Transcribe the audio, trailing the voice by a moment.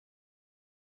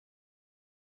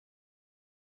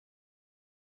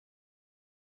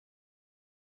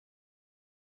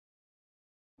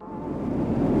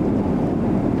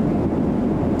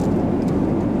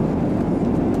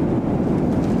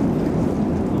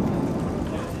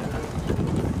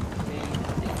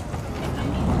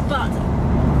But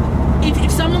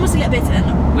if someone was to get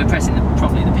bitten, we're pressing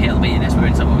properly the PLB unless we're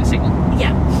in someone with a signal.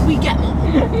 Yeah, we get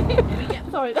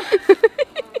more. Sorry.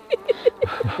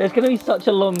 There's going to be such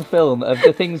a long film of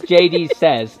the things JD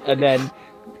says and then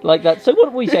like that. So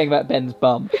what were we saying about Ben's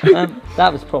bum?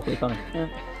 That was properly funny.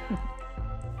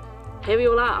 Here we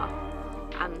all are,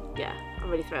 and yeah, I'm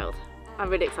really thrilled. I'm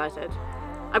really excited.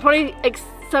 I'm probably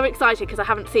so excited because I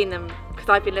haven't seen them because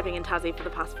I've been living in Tassie for the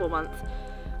past 4 months.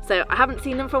 So I haven't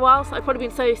seen them for a while, so I've probably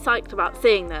been so psyched about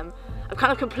seeing them. I've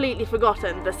kind of completely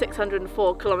forgotten the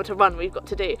 604-kilometre run we've got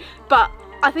to do, but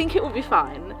I think it will be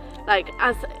fine. Like,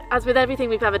 as with everything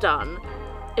we've ever done,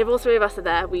 if all three of us are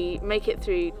there, we make it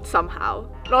through somehow.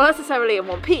 Not necessarily in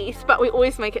one piece, but we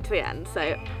always make it to the end,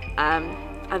 so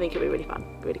I think it'll be really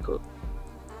fun, really cool.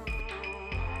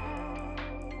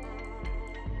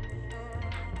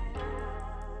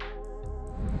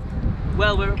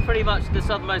 Well, we're at pretty much the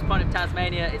southernmost point of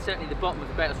Tasmania. It's certainly the bottom of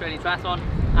the Great Australian Triathlon,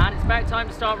 and it's about time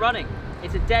to start running.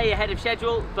 It's a day ahead of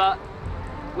schedule, but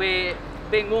we're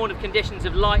being warned of conditions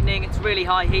of lightning. It's really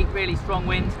high heat, really strong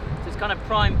winds, so it's kind of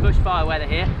prime bushfire weather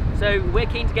here. So we're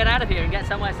keen to get out of here and get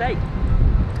somewhere safe.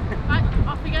 Right,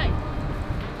 off we go.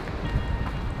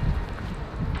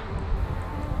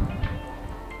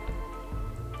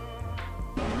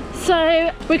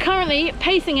 So we're currently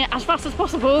pacing it as fast as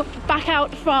possible back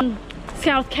out from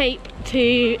South Cape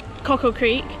to Cockle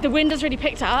Creek. The wind has really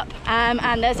picked up and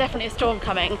there's definitely a storm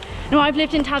coming. Now, I've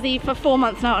lived in Tassie for 4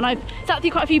 months now and I've sat through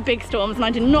quite a few big storms and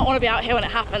I did not want to be out here when it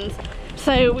happens.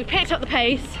 So we picked up the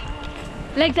pace,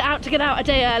 legged it out to get out a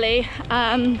day early,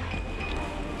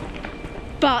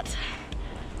 but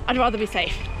I'd rather be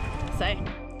safe, so.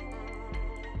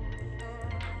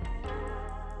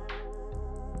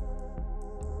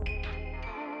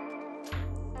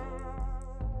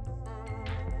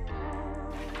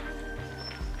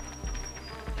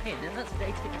 Hey, then that's a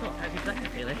day ticked off. How have you found it,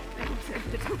 feeling?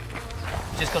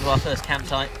 Just got to our first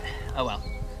campsite. Oh well,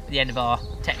 the end of our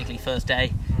technically first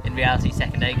day. In reality,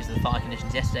 second day because of the fire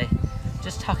conditions yesterday.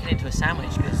 Just tucking into a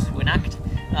sandwich because we're knacked.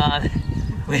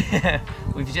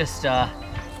 We've just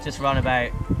run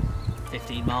about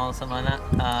 15 miles, something like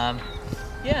that.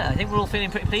 Yeah, I think we're all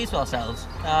feeling pretty pleased with ourselves.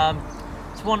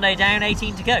 It's 1 day down,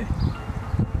 18 to go.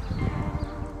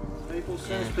 As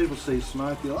soon as people see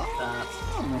smoke, you're like,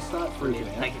 oh, and they start freaking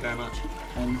out. Thank you very much.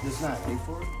 And there's no need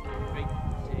for it. 3, 2,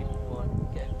 1,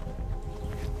 go.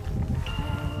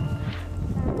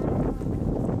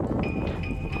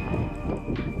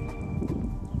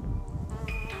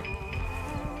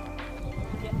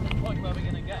 Get to the point where we're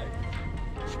going to go.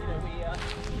 You know,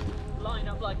 we line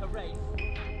up like a race.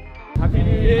 Happy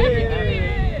New Year! Happy New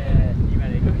Year! You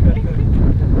ready?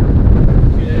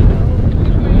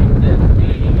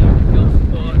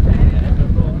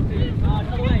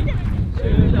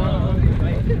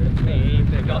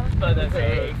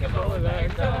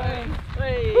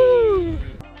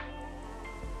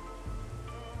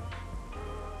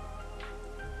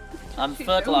 I'm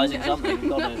fertilising something,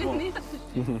 God knows what.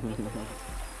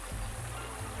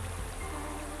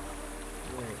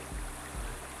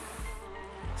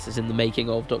 This is in the making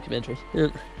of documentary.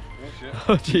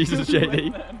 Oh Jesus,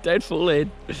 JD, don't fall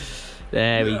in.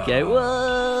 There we go.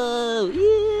 Whoa!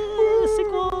 Yeah,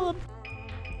 sick one.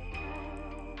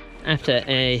 After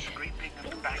a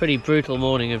pretty brutal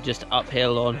morning of just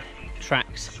uphill on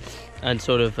tracks and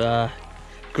sort of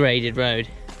graded road,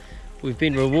 we've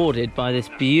been rewarded by this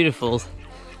beautiful,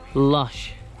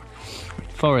 lush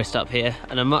forest up here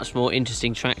and a much more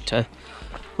interesting track to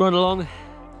run along.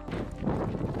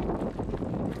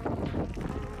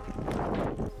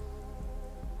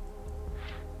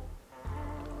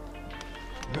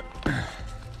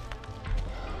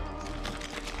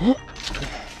 Oh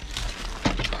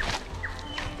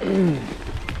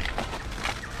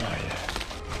yeah.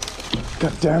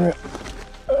 God damn it.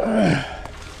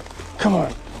 Come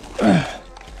on.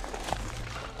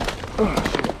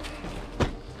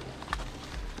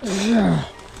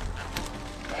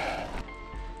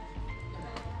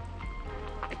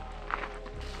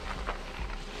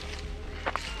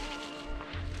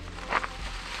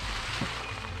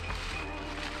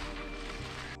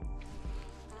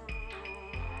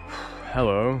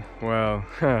 Hello. Well,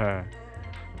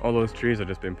 all those trees I've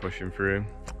just been pushing through.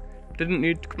 Didn't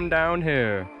need to come down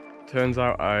here. Turns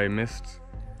out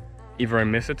either I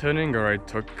missed a turning or I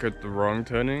took the wrong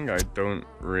turning. I don't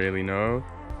really know.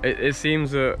 It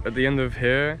seems that at the end of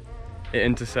here, it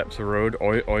intercepts a road,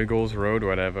 Oigles Road,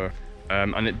 whatever.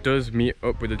 and it does meet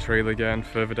up with the trail again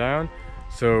further down.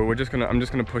 So I'm just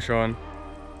gonna push on,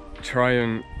 try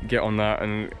and get on that,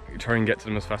 and try and get to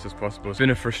them as fast as possible. It's been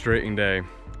a frustrating day.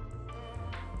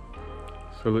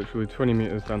 So literally 20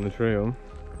 meters down the trail,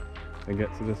 I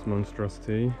get to this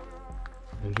monstrosity,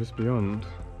 and just beyond,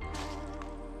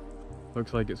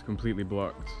 looks like it's completely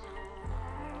blocked.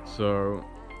 So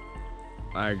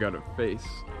I gotta face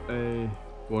a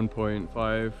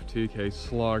 1.52k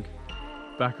slog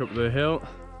back up the hill,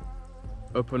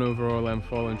 up and over all them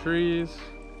fallen trees.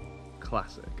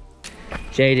 Classic.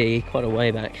 JD, quite a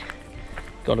way back,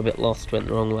 got a bit lost, went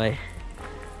the wrong way.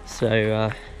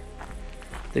 So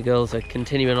the girls are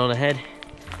continuing on ahead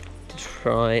to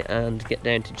try and get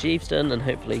down to Jeeveston and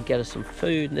hopefully get us some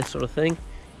food and this sort of thing.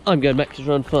 I'm going back to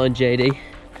try and find JD.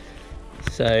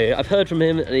 So I've heard from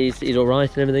him and he's alright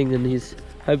and everything, and he's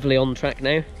hopefully on track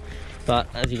now. But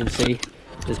as you can see,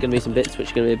 there's going to be some bits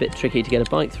which are going to be a bit tricky to get a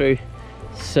bike through.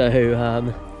 So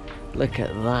look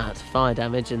at that, fire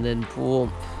damage and then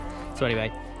boom. So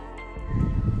anyway.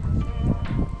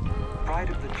 Pride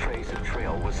of the Tracer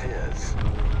Trail was his,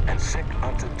 and sick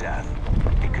unto death,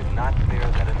 he could not bear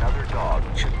that another dog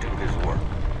should do his work.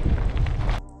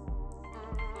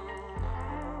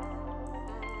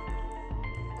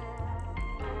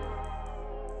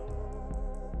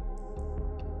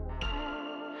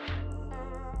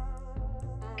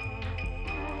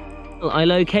 Well, I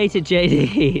located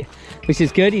JD, which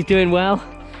is good, he's doing well.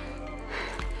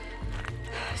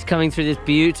 He's coming through this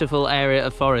beautiful area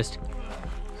of forest.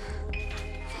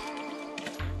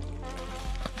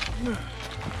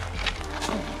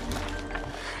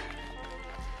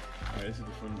 This is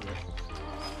the fun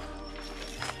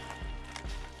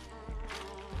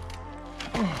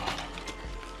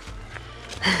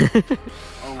bit.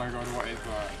 Oh my god, what is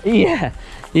that? Yeah,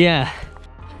 yeah.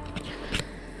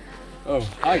 Oh,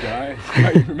 hi guys. How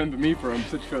you remember me from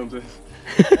such films as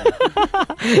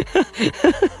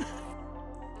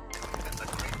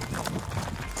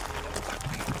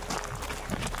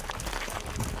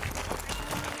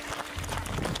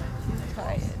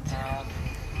tired.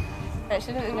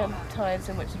 Actually, I don't think I'm tired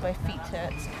so much as my feet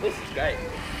hurt. This is great.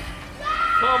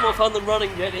 Far more fun than running,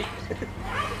 Jenny.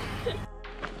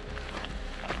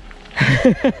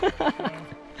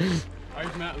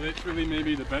 I've met literally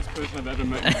maybe the best person I've ever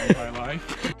met in my entire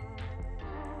life.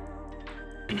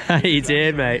 How you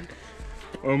doing, mate?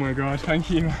 Oh my god, thank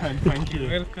you man, thank you.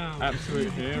 Welcome.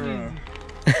 Absolute hero.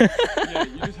 Yeah,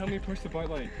 you just helped me push the bike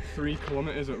like 3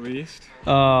 kilometers at least.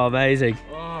 Oh, amazing.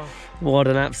 Oh, What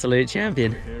an absolute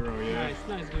champion. hero, yeah. It's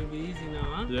not going to be easy now,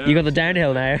 huh? Yeah. You got the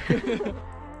downhill now.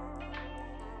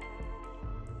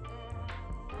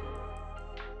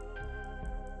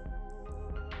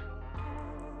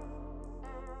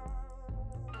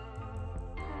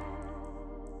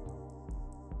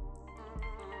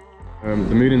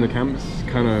 The mood in the camp's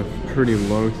kind of pretty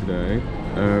low today.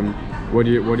 What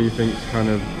do you think's kind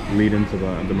of leading to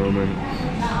that at the moment?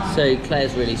 So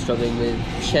Claire's really struggling with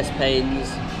chest pains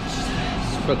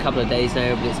for a couple of days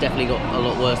now, but it's definitely got a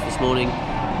lot worse this morning.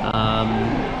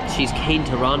 She's keen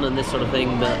to run and this sort of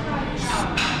thing, but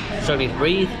she's struggling to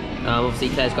breathe. Obviously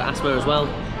Claire's got asthma as well,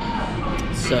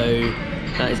 so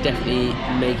that is definitely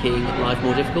making life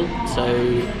more difficult. So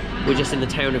we're just in the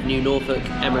town of New Norfolk.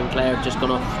 Emma and Claire have just gone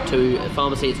off to a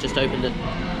pharmacy. It's just opened it,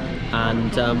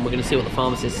 and we're going to see what the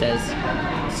pharmacist says.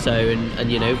 So,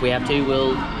 and you know, if we have to,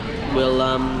 we'll you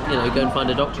know, go and find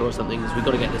a doctor or something, because we've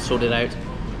got to get this sorted out.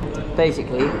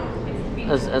 Basically,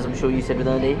 as I'm sure you said with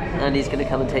Andy, Andy's going to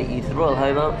come and take you to the Royal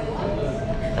Hobart,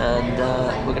 and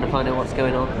we're going to find out what's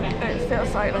going on. It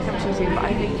feels like I'm cheating, but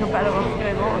I think you're better off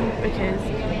going on, because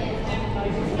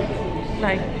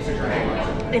like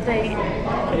if they go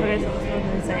to the hospital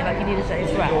and say like you need a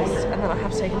day's rest, and then I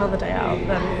have to take another day out,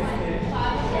 then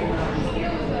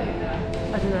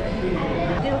I don't know.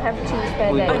 We do have 2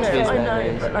 spare We've days. got 2 spare I know,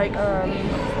 days. but like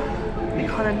we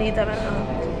kind of need them at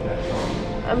hand.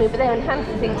 I mean, but they're in hand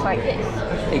for things like this.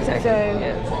 Exactly. So,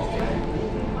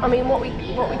 yeah. I mean, what we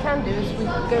can do is we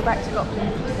go back to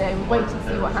doctors today and wait and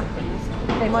see what happens.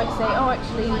 They might say, oh,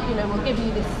 actually, you know, we'll give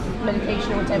you this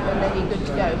medication or whatever, and then you're good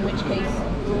to go. In which case,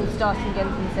 we'll start again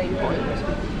from the same point.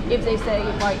 If they say,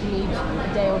 right, you need a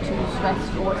day or 2's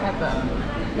rest or whatever,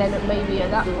 then maybe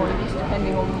at that point,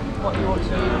 depending on what you want to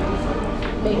do,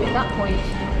 maybe at that point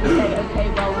we say, okay,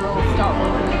 well, we'll start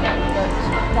moving again. But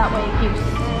that way it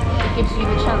gives you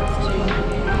the chance to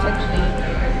potentially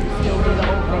still do the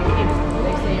whole thing if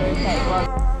they say you're okay. Well,